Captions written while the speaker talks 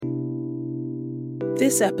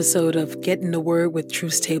This episode of Get in the Word with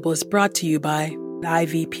Truth Table is brought to you by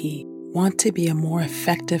IVP. Want to be a more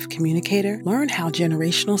effective communicator? Learn how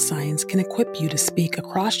generational science can equip you to speak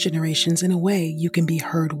across generations in a way you can be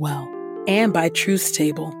heard well. And by Truth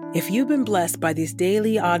Table. If you've been blessed by these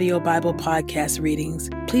daily audio Bible podcast readings,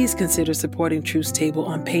 please consider supporting Truth Table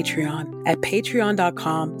on Patreon at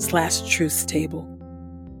patreon.com/truthstable.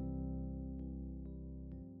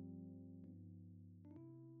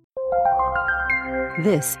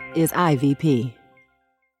 This is IVP.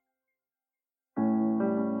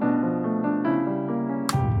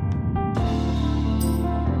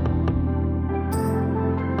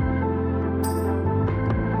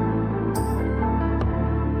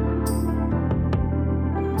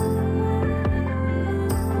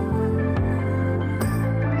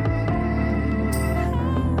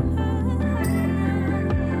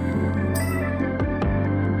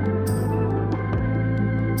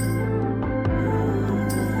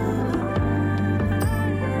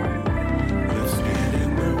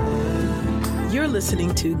 You're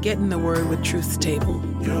listening to Get in the Word with Truth Table.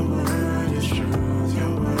 Your word is truth,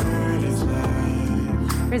 your word is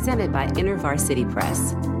life. Presented by InterVarsity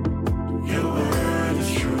Press. Your word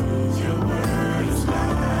is truth, your word is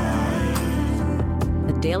life.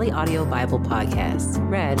 A daily audio Bible podcast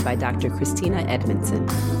read by Dr. Christina Edmondson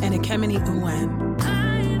And Ekemini Uwan.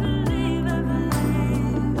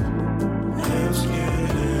 Let's get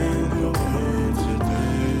in the word today.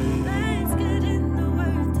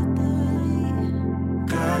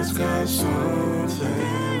 God's got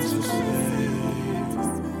something to say.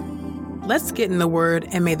 Let's get in the Word,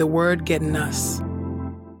 and may the Word get in us.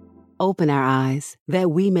 Open our eyes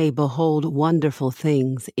that we may behold wonderful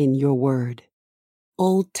things in your word.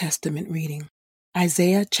 Old Testament reading.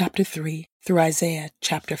 Isaiah chapter 3 through Isaiah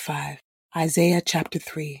chapter 5. Isaiah chapter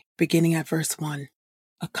 3, beginning at verse 1.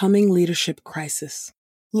 A coming leadership crisis.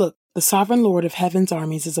 Look, the sovereign Lord of heaven's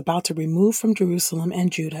armies is about to remove from Jerusalem and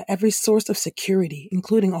Judah every source of security,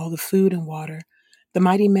 including all the food and water, the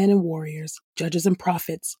mighty men and warriors, judges and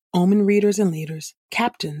prophets, omen readers and leaders,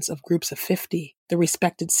 captains of groups of 50, the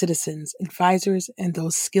respected citizens, advisors, and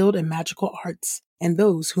those skilled in magical arts, and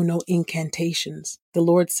those who know incantations. The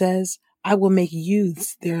Lord says, I will make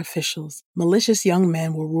youths their officials. Malicious young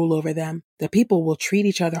men will rule over them. The people will treat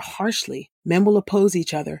each other harshly. Men will oppose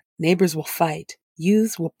each other. Neighbors will fight.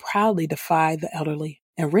 Youths will proudly defy the elderly,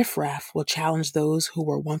 and riffraff will challenge those who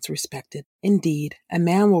were once respected. Indeed, a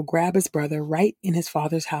man will grab his brother right in his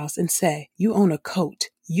father's house and say, You own a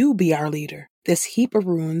coat. You be our leader. This heap of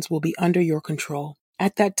ruins will be under your control.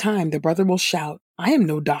 At that time, the brother will shout, I am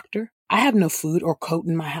no doctor. I have no food or coat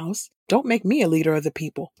in my house. Don't make me a leader of the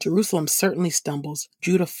people. Jerusalem certainly stumbles.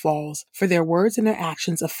 Judah falls, for their words and their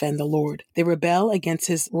actions offend the Lord. They rebel against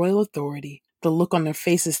his royal authority. The look on their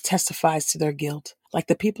faces testifies to their guilt. Like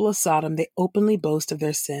the people of Sodom, they openly boast of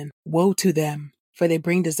their sin. Woe to them, for they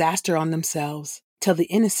bring disaster on themselves. Tell the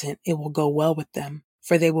innocent it will go well with them,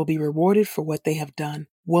 for they will be rewarded for what they have done.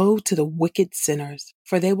 Woe to the wicked sinners,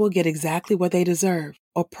 for they will get exactly what they deserve.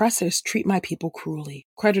 Oppressors treat my people cruelly.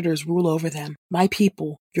 Creditors rule over them. My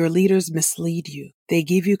people, your leaders mislead you. They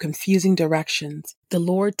give you confusing directions. The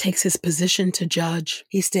Lord takes his position to judge.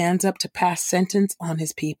 He stands up to pass sentence on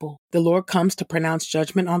his people. The Lord comes to pronounce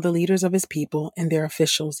judgment on the leaders of his people and their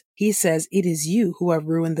officials. He says, It is you who have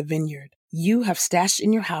ruined the vineyard. You have stashed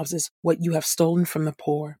in your houses what you have stolen from the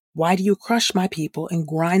poor. Why do you crush my people and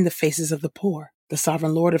grind the faces of the poor? The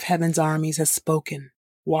sovereign Lord of heaven's armies has spoken,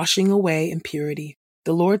 washing away impurity.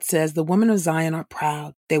 The Lord says, The women of Zion are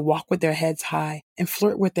proud. They walk with their heads high and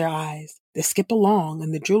flirt with their eyes. They skip along,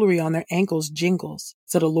 and the jewelry on their ankles jingles.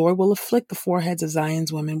 So the Lord will afflict the foreheads of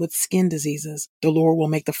Zion's women with skin diseases. The Lord will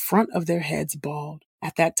make the front of their heads bald.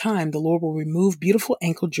 At that time, the Lord will remove beautiful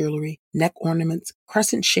ankle jewelry, neck ornaments,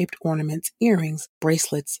 crescent-shaped ornaments, earrings,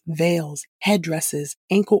 bracelets, veils, headdresses,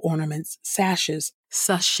 ankle ornaments, sashes,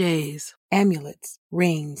 sachets, amulets,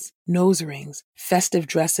 rings, nose rings, festive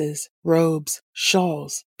dresses, robes,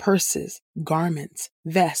 shawls, purses, garments,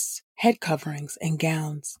 vests, head coverings, and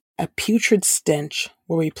gowns. A putrid stench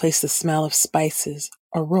will replace the smell of spices.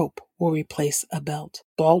 A rope will replace a belt.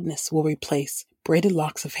 Baldness will replace braided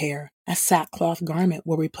locks of hair. A sackcloth garment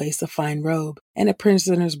will replace a fine robe, and a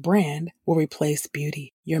prisoner's brand will replace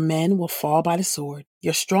beauty. Your men will fall by the sword.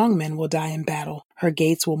 Your strong men will die in battle. Her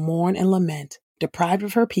gates will mourn and lament. Deprived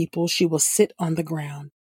of her people, she will sit on the ground.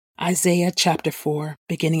 Isaiah chapter 4,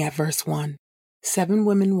 beginning at verse 1. 7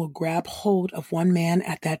 women will grab hold of one man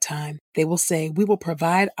at that time. They will say, We will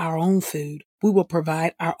provide our own food. We will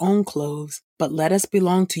provide our own clothes, but let us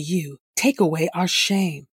belong to you. Take away our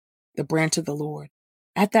shame. The branch of the Lord.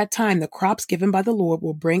 At that time, the crops given by the Lord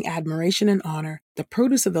will bring admiration and honor. The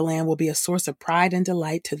produce of the land will be a source of pride and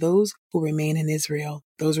delight to those who remain in Israel.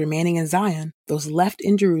 Those remaining in Zion, those left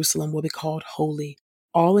in Jerusalem, will be called holy.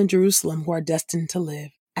 All in Jerusalem who are destined to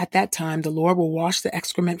live. At that time, the Lord will wash the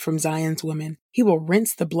excrement from Zion's women. He will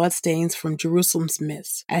rinse the bloodstains from Jerusalem's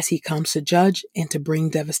midst as he comes to judge and to bring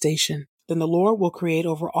devastation. Then the Lord will create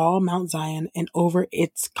over all Mount Zion and over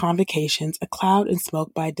its convocations a cloud and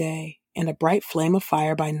smoke by day, and a bright flame of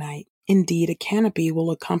fire by night. Indeed, a canopy will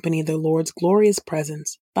accompany the Lord's glorious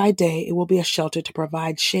presence. By day, it will be a shelter to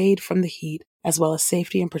provide shade from the heat, as well as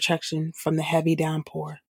safety and protection from the heavy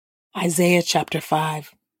downpour. Isaiah chapter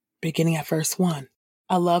 5, beginning at verse 1.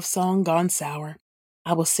 A love song gone sour.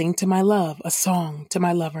 I will sing to my love a song to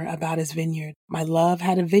my lover about his vineyard. My love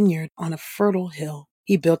had a vineyard on a fertile hill.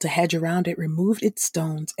 He built a hedge around it, removed its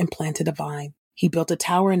stones, and planted a vine. He built a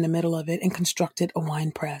tower in the middle of it and constructed a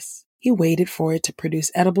wine press. He waited for it to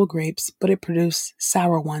produce edible grapes, but it produced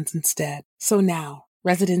sour ones instead. So now,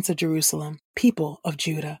 residents of Jerusalem, people of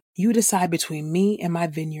Judah, you decide between me and my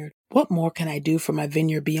vineyard. What more can I do for my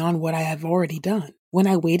vineyard beyond what I have already done? When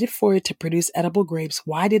I waited for it to produce edible grapes,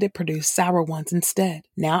 why did it produce sour ones instead?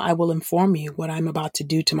 Now I will inform you what I am about to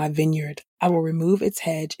do to my vineyard. I will remove its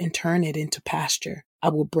hedge and turn it into pasture. I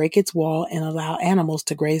will break its wall and allow animals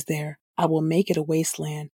to graze there. I will make it a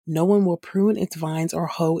wasteland. No one will prune its vines or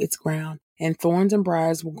hoe its ground, and thorns and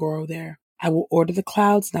briars will grow there. I will order the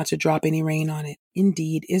clouds not to drop any rain on it.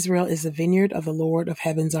 Indeed, Israel is the vineyard of the Lord of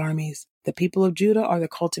heaven's armies. The people of Judah are the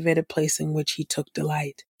cultivated place in which he took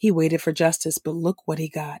delight. He waited for justice, but look what he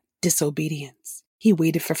got. Disobedience. He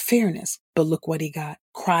waited for fairness, but look what he got.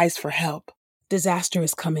 Cries for help. Disaster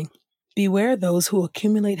is coming. Beware those who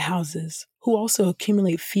accumulate houses, who also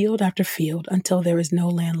accumulate field after field until there is no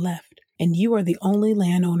land left, and you are the only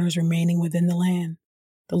landowners remaining within the land.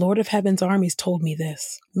 The Lord of heaven's armies told me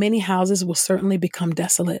this. Many houses will certainly become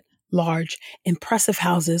desolate. Large, impressive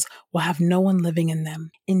houses will have no one living in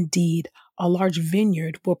them. Indeed, a large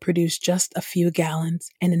vineyard will produce just a few gallons,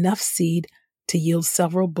 and enough seed to yield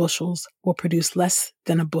several bushels will produce less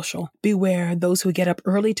than a bushel. Beware those who get up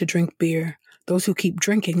early to drink beer, those who keep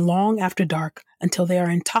drinking long after dark until they are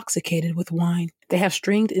intoxicated with wine. They have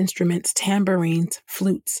stringed instruments, tambourines,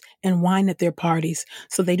 flutes, and wine at their parties,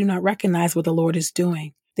 so they do not recognize what the Lord is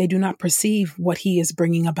doing. They do not perceive what he is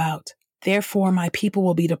bringing about. Therefore, my people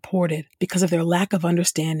will be deported because of their lack of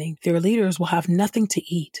understanding. Their leaders will have nothing to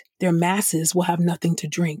eat. Their masses will have nothing to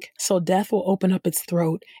drink. So death will open up its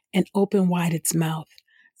throat and open wide its mouth.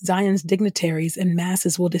 Zion's dignitaries and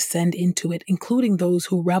masses will descend into it, including those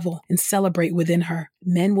who revel and celebrate within her.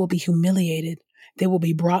 Men will be humiliated. They will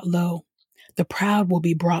be brought low. The proud will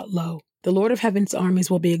be brought low. The Lord of heaven's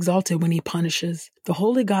armies will be exalted when he punishes. The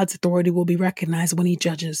holy God's authority will be recognized when he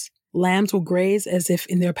judges. Lambs will graze as if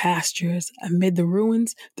in their pastures. Amid the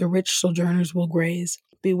ruins, the rich sojourners will graze.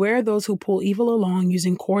 Beware those who pull evil along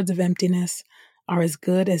using cords of emptiness, are as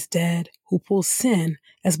good as dead, who pull sin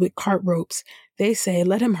as with cart ropes. They say,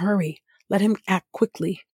 let him hurry, let him act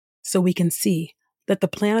quickly, so we can see. Let the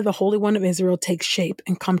plan of the Holy One of Israel take shape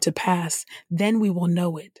and come to pass. Then we will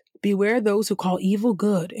know it. Beware those who call evil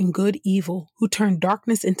good and good evil, who turn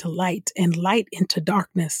darkness into light and light into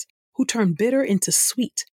darkness, who turn bitter into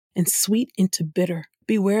sweet and sweet into bitter.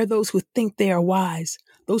 Beware those who think they are wise,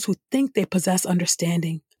 those who think they possess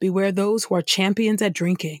understanding. Beware those who are champions at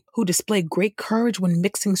drinking, who display great courage when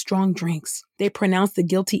mixing strong drinks. They pronounce the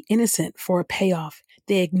guilty innocent for a payoff.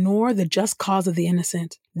 They ignore the just cause of the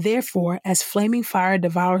innocent. Therefore, as flaming fire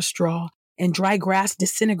devours straw, and dry grass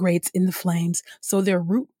disintegrates in the flames, so their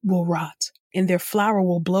root will rot, and their flower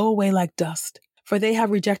will blow away like dust. For they have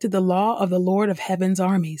rejected the law of the Lord of heaven's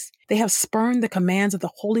armies. They have spurned the commands of the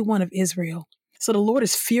Holy One of Israel. So the Lord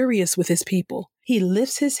is furious with his people. He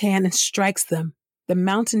lifts his hand and strikes them. The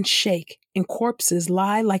mountains shake, and corpses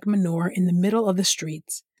lie like manure in the middle of the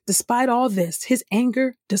streets. Despite all this, his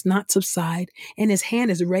anger does not subside, and his hand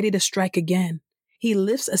is ready to strike again. He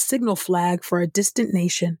lifts a signal flag for a distant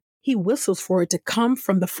nation. He whistles for it to come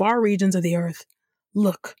from the far regions of the earth.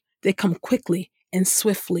 Look, they come quickly and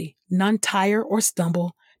swiftly. None tire or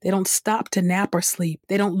stumble. They don't stop to nap or sleep.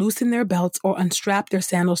 They don't loosen their belts or unstrap their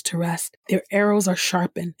sandals to rest. Their arrows are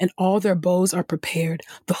sharpened, and all their bows are prepared.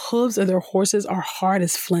 The hooves of their horses are hard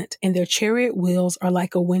as flint, and their chariot wheels are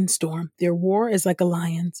like a windstorm. Their roar is like a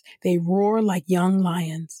lion's. They roar like young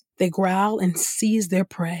lions. They growl and seize their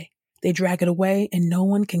prey. They drag it away, and no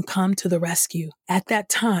one can come to the rescue. At that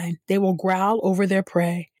time, they will growl over their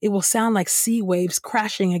prey. It will sound like sea waves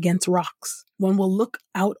crashing against rocks. One will look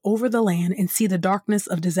out over the land and see the darkness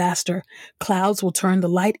of disaster. Clouds will turn the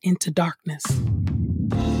light into darkness.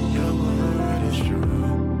 Your word is true.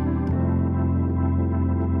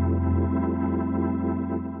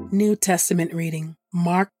 New Testament reading,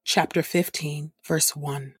 Mark chapter 15, verse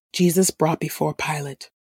 1. Jesus brought before Pilate.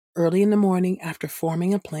 Early in the morning, after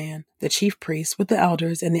forming a plan, the chief priests with the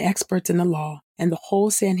elders and the experts in the law and the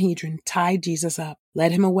whole Sanhedrin tied Jesus up,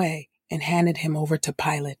 led him away, and handed him over to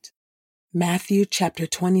Pilate. Matthew chapter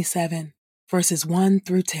 27, verses 1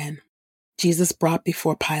 through 10. Jesus brought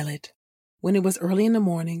before Pilate. When it was early in the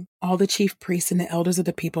morning, all the chief priests and the elders of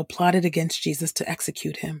the people plotted against Jesus to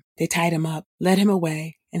execute him. They tied him up, led him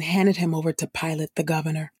away, and handed him over to Pilate the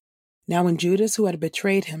governor. Now when Judas, who had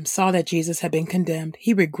betrayed him, saw that Jesus had been condemned,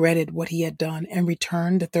 he regretted what he had done and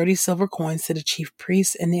returned the 30 silver coins to the chief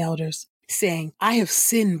priests and the elders, saying, "I have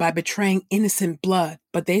sinned by betraying innocent blood."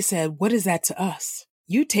 But they said, "What is that to us?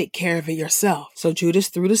 You take care of it yourself." So Judas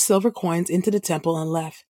threw the silver coins into the temple and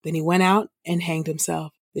left. Then he went out and hanged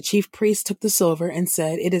himself. The chief priest took the silver and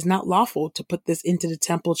said, "It is not lawful to put this into the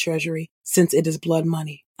temple treasury, since it is blood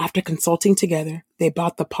money." After consulting together, they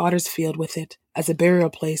bought the potter's field with it as a burial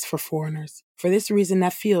place for foreigners. For this reason,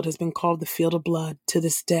 that field has been called the field of blood to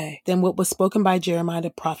this day. Then what was spoken by Jeremiah the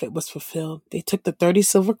prophet was fulfilled. They took the 30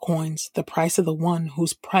 silver coins, the price of the one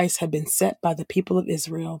whose price had been set by the people of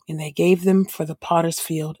Israel, and they gave them for the potter's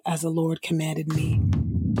field as the Lord commanded me.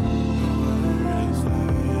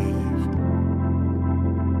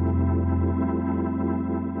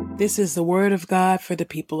 This is the word of God for the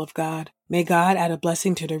people of God. May God add a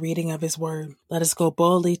blessing to the reading of his word. Let us go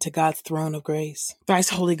boldly to God's throne of grace. Thrice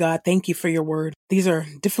holy God, thank you for your word. These are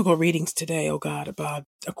difficult readings today, O God, about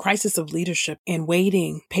a crisis of leadership and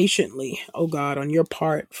waiting patiently, O God, on your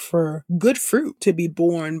part for good fruit to be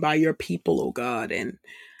borne by your people, O God, and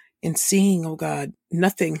seeing, O God,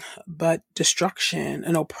 nothing but destruction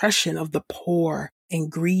and oppression of the poor and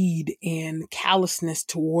greed and callousness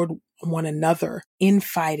toward one another,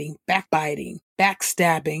 infighting, backbiting,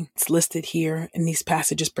 backstabbing. It's listed here in these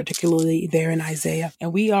passages, particularly there in Isaiah.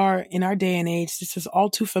 And we are in our day and age, this is all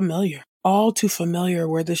too familiar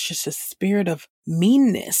where there's just a spirit of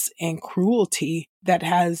meanness and cruelty that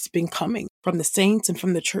has been coming from the saints and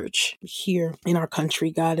from the church here in our country,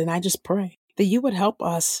 God. And I just pray that you would help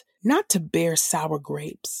us not to bear sour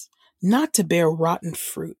grapes, not to bear rotten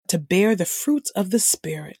fruit, to bear the fruits of the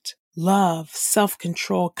Spirit. Love,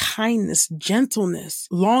 self-control, kindness, gentleness,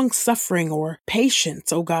 long-suffering, or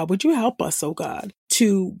patience, oh God. Would you help us, oh God,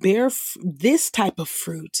 to bear this type of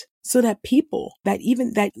fruit so that people, that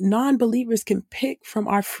even that non-believers can pick from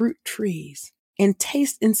our fruit trees and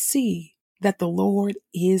taste and see that the Lord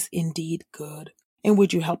is indeed good. And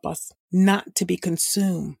would you help us not to be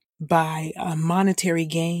consumed by monetary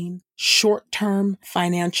gain, short-term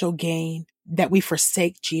financial gain, that we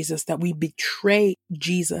forsake Jesus, that we betray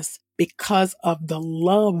Jesus because of the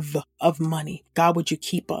love of money. God, would you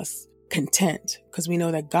keep us content? Because we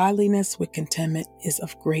know that godliness with contentment is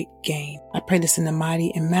of great gain. I pray this in the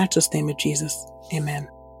mighty and matchless name of Jesus. Amen.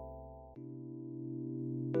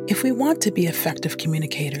 If we want to be effective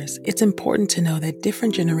communicators, it's important to know that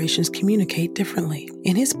different generations communicate differently.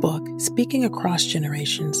 In his book, Speaking Across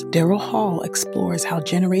Generations, Daryl Hall explores how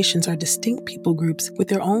generations are distinct people groups with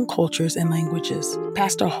their own cultures and languages.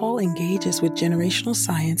 Pastor Hall engages with generational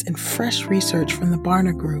science and fresh research from the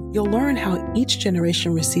Barna Group. You'll learn how each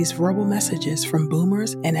generation receives verbal messages from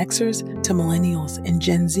boomers and Xers to millennials and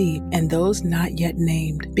Gen Z and those not yet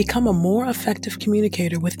named. Become a more effective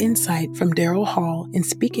communicator with insight from Daryl Hall in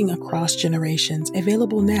Speaking Across Generations,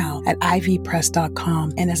 available now at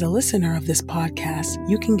ivpress.com. And as a listener of this podcast,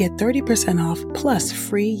 you can get 30% off plus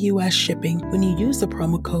free U.S. shipping when you use the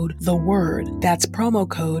promo code THEWORD. That's promo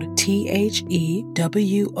code THEWORD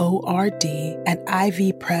at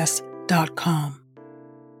ivpress.com.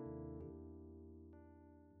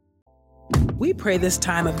 We pray this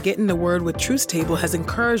time of Getting the Word with Truth Table has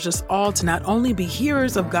encouraged us all to not only be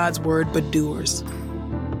hearers of God's Word, but doers.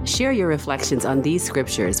 Share your reflections on these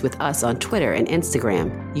scriptures with us on Twitter and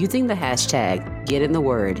Instagram using the hashtag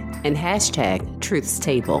 #GetInTheWord and hashtag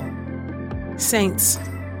 #TruthsTable. Saints,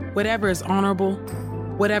 whatever is honorable,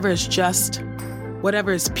 whatever is just,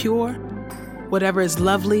 whatever is pure, whatever is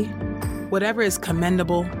lovely, whatever is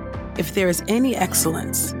commendable, if there is any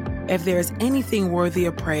excellence, if there is anything worthy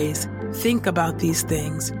of praise, think about these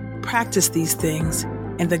things, practice these things,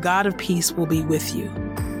 and the God of peace will be with you.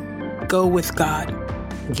 Go with God.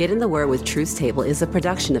 Get in the Word with Truth's Table is a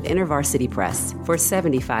production of InterVarsity Press. For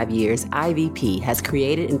 75 years, IVP has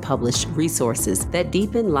created and published resources that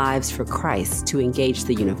deepen lives for Christ to engage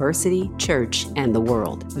the university, church, and the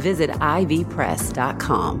world. Visit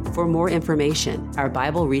ivpress.com for more information. Our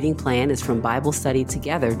Bible reading plan is from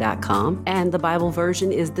BibleStudyTogether.com, and the Bible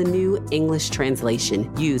version is the New English Translation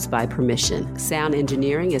used by permission. Sound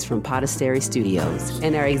engineering is from Podastery Studios,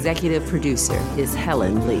 and our executive producer is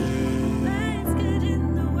Helen Lee.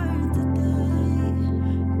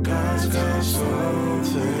 God's got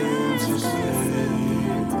something to say.